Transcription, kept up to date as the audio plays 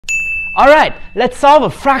All right, let's solve a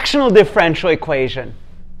fractional differential equation.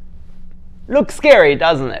 Looks scary,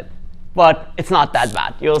 doesn't it? But it's not that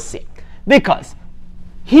bad. You'll see. Because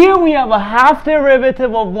here we have a half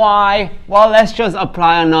derivative of y. Well, let's just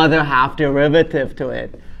apply another half derivative to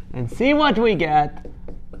it and see what we get.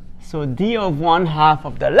 So d of 1/2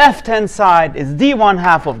 of the left-hand side is d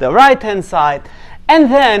 1/2 of the right-hand side.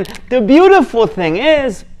 And then the beautiful thing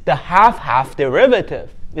is the half-half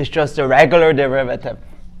derivative is just a regular derivative.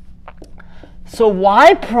 So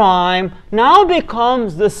y prime now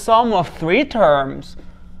becomes the sum of three terms.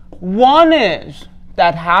 One is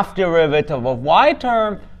that half derivative of y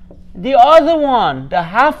term, the other one, the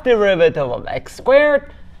half derivative of x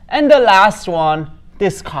squared, and the last one,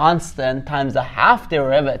 this constant times the half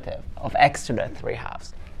derivative of x to the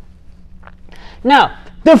 3/2. Now,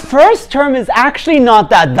 the first term is actually not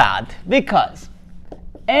that bad because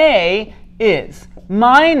a is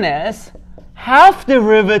minus half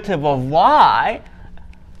derivative of y,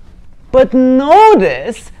 but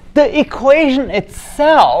notice the equation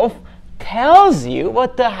itself tells you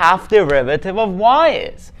what the half derivative of y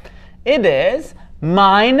is. It is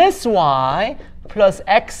minus y plus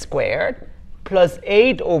x squared plus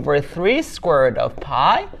 8 over 3 square root of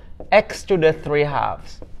pi x to the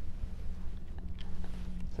 3/2.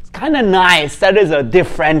 It's kind of nice. That is a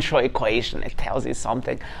differential equation. It tells you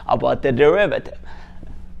something about the derivative.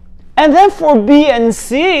 And then for b and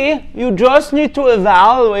c, you just need to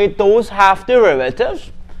evaluate those half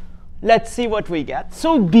derivatives. Let's see what we get.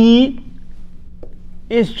 So b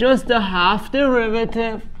is just the half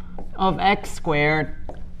derivative of x squared.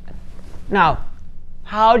 Now,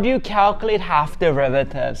 how do you calculate half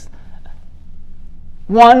derivatives?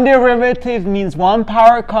 One derivative means one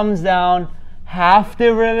power comes down. Half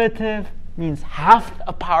derivative means half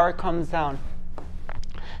a power comes down.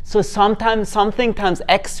 So sometimes something times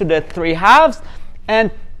x to the 3/2,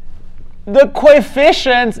 and the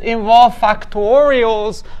coefficients involve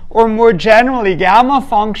factorials, or more generally, gamma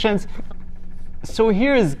functions. So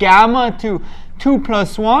here's gamma to 2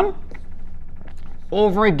 plus 1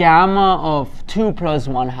 over gamma of 2 plus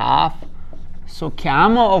 1/2. So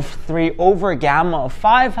gamma of 3 over gamma of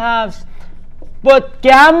 5/2. But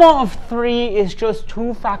gamma of 3 is just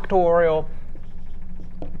 2 factorial.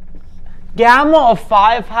 Gamma of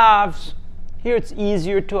 5/2, here it's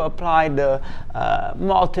easier to apply the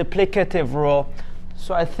multiplicative rule.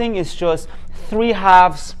 So I think it's just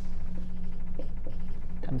 3/2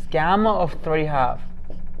 times gamma of 3/2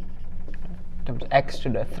 times x to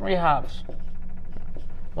the 3/2.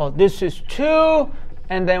 Well, this is 2,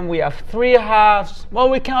 and then we have 3/2. Well,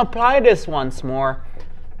 we can apply this once more.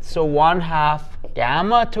 So 1/2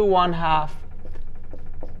 gamma to 1/2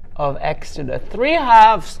 of x to the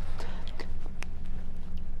 3/2.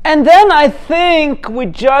 And then I think we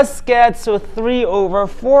just get, so 3 over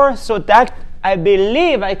 4. So that, I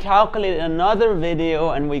believe I calculated another video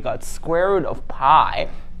and we got square root of pi.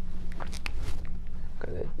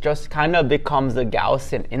 It just kind of becomes a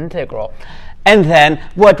Gaussian integral. And then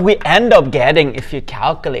what we end up getting if you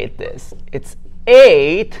calculate this, it's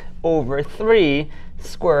 8 over 3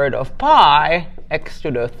 square root of pi x to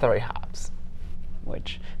the 3/2,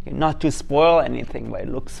 which, not to spoil anything, but it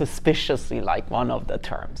looks suspiciously like one of the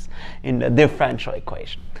terms in the differential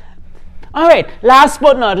equation. All right, last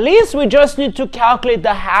but not least, we just need to calculate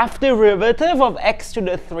the half derivative of x to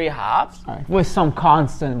the 3/2, all right, with some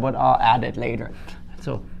constant, but I'll add it later.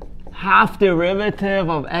 So half derivative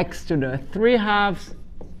of x to the 3/2.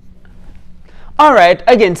 All right,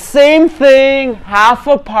 again, same thing. Half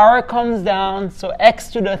a power comes down. So x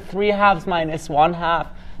to the 3/2 minus 1/2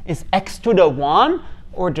 is x to the 1,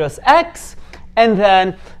 or just x. And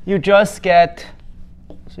then you just get,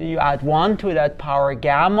 so you add 1 to that power,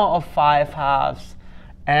 gamma of 5/2.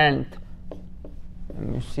 And let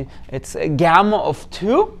me see, it's a gamma of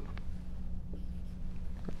 2.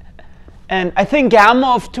 And I think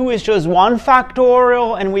gamma of 2 is just 1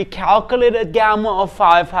 factorial, and we calculated gamma of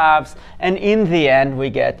 5/2, and in the end we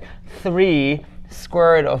get 3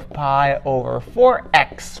 square root of pi over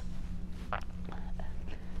 4x.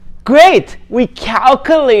 Great! We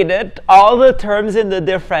calculated all the terms in the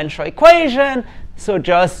differential equation, so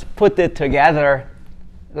just put it together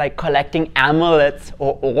like collecting amulets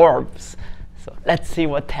or orbs. So let's see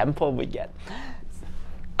what tempo we get.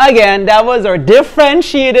 Again, that was our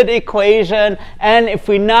differentiated equation, and if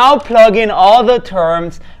we now plug in all the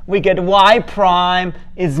terms, we get y prime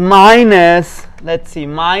is minus, let's see,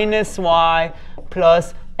 minus y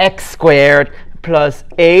plus x squared plus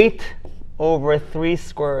 8 over 3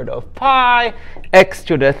 square root of pi x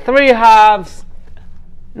to the 3/2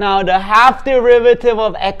 Now the half derivative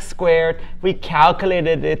of x squared, we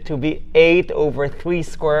calculated it to be 8 over 3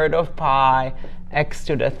 squared of pi x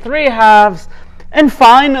to the 3 halves. And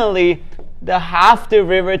finally, the half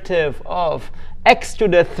derivative of x to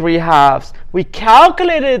the 3 halves, we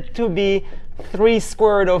calculated it to be 3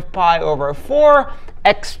 squared of pi over 4,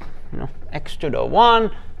 x to the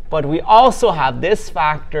 1. But we also have this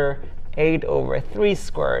factor, 8 over 3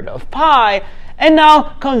 squared of pi. And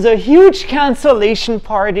now comes a huge cancellation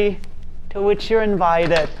party to which you're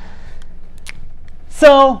invited.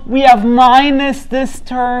 So we have minus this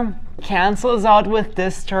term, cancels out with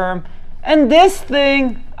this term. And this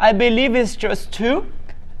thing, I believe, is just 2.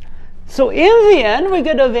 So in the end, we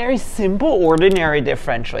get a very simple ordinary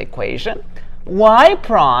differential equation. Y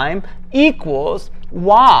prime equals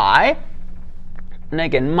y, and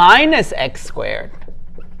again, minus x squared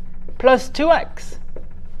plus 2x.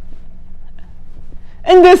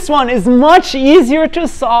 And this one is much easier to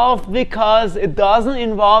solve because it doesn't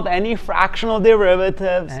involve any fractional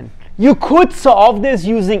derivatives. And you could solve this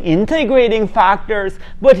using integrating factors,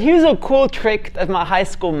 but here's a cool trick that my high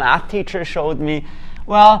school math teacher showed me.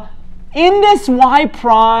 Well, in this y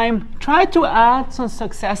prime, try to add some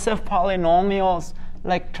successive polynomials,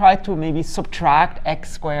 like try to maybe subtract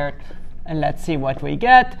x squared. And let's see what we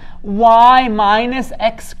get. Y minus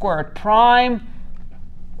x squared prime.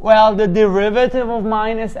 Well, the derivative of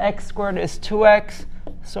minus x squared is 2x.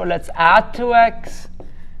 So let's add 2x.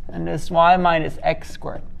 And this y minus x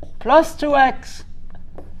squared plus 2x.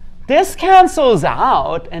 This cancels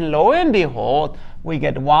out. And lo and behold, we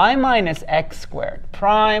get y minus x squared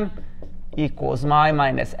prime equals y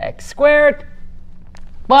minus x squared.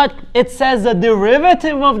 But it says the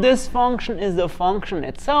derivative of this function is the function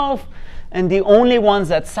itself. And the only ones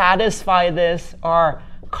that satisfy this are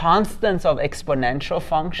constants of exponential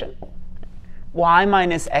function. Y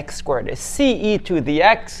minus x squared is c e to the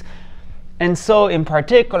x. And so in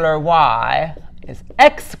particular, y is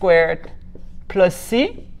x squared plus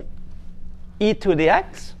c e to the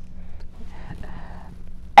x.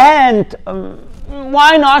 And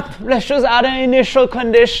why not? Let's just add an initial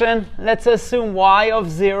condition. Let's assume y of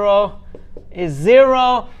 0 is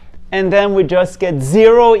 0. And then we just get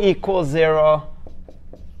 0 equals 0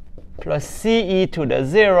 plus c e to the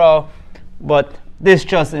 0. But this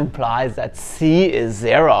just implies that c is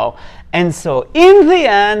 0. And so in the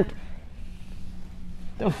end,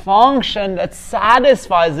 the function that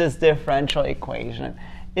satisfies this differential equation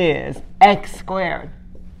is x squared.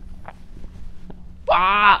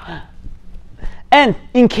 And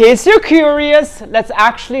in case you're curious, let's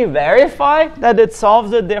actually verify that it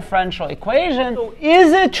solves the differential equation. So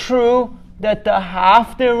is it true that the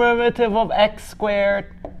half derivative of x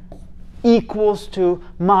squared equals to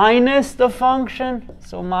minus the function,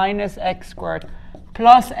 so minus x squared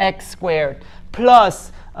plus x squared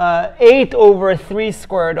plus 8 over 3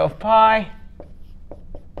 squared of pi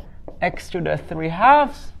x to the 3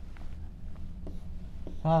 halves?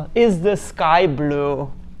 Well, is the sky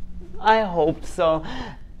blue? I hope so,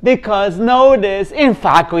 because notice, in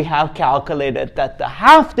fact, we have calculated that the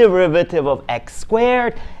half derivative of x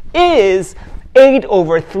squared is 8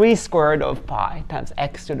 over 3 squared of pi times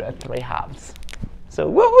x to the 3 halves. So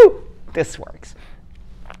woo-hoo, this works.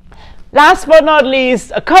 Last but not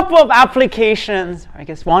least, a couple of applications, or I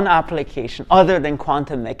guess one application other than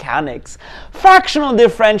quantum mechanics. Fractional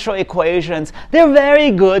differential equations, they're very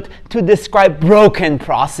good to describe broken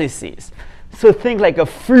processes. So think like a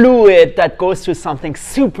fluid that goes through something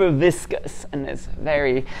super viscous and is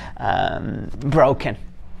very broken,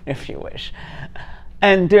 if you wish.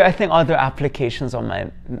 And there are, I think, other applications on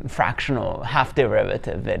my fractional half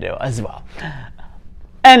derivative video as well.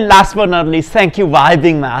 And last but not least, thank you,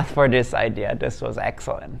 Vibing Math, for this idea. This was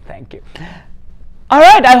excellent. Thank you. All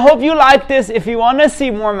right, I hope you like this. If you want to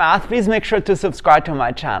see more math, please make sure to subscribe to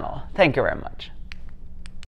my channel. Thank you very much.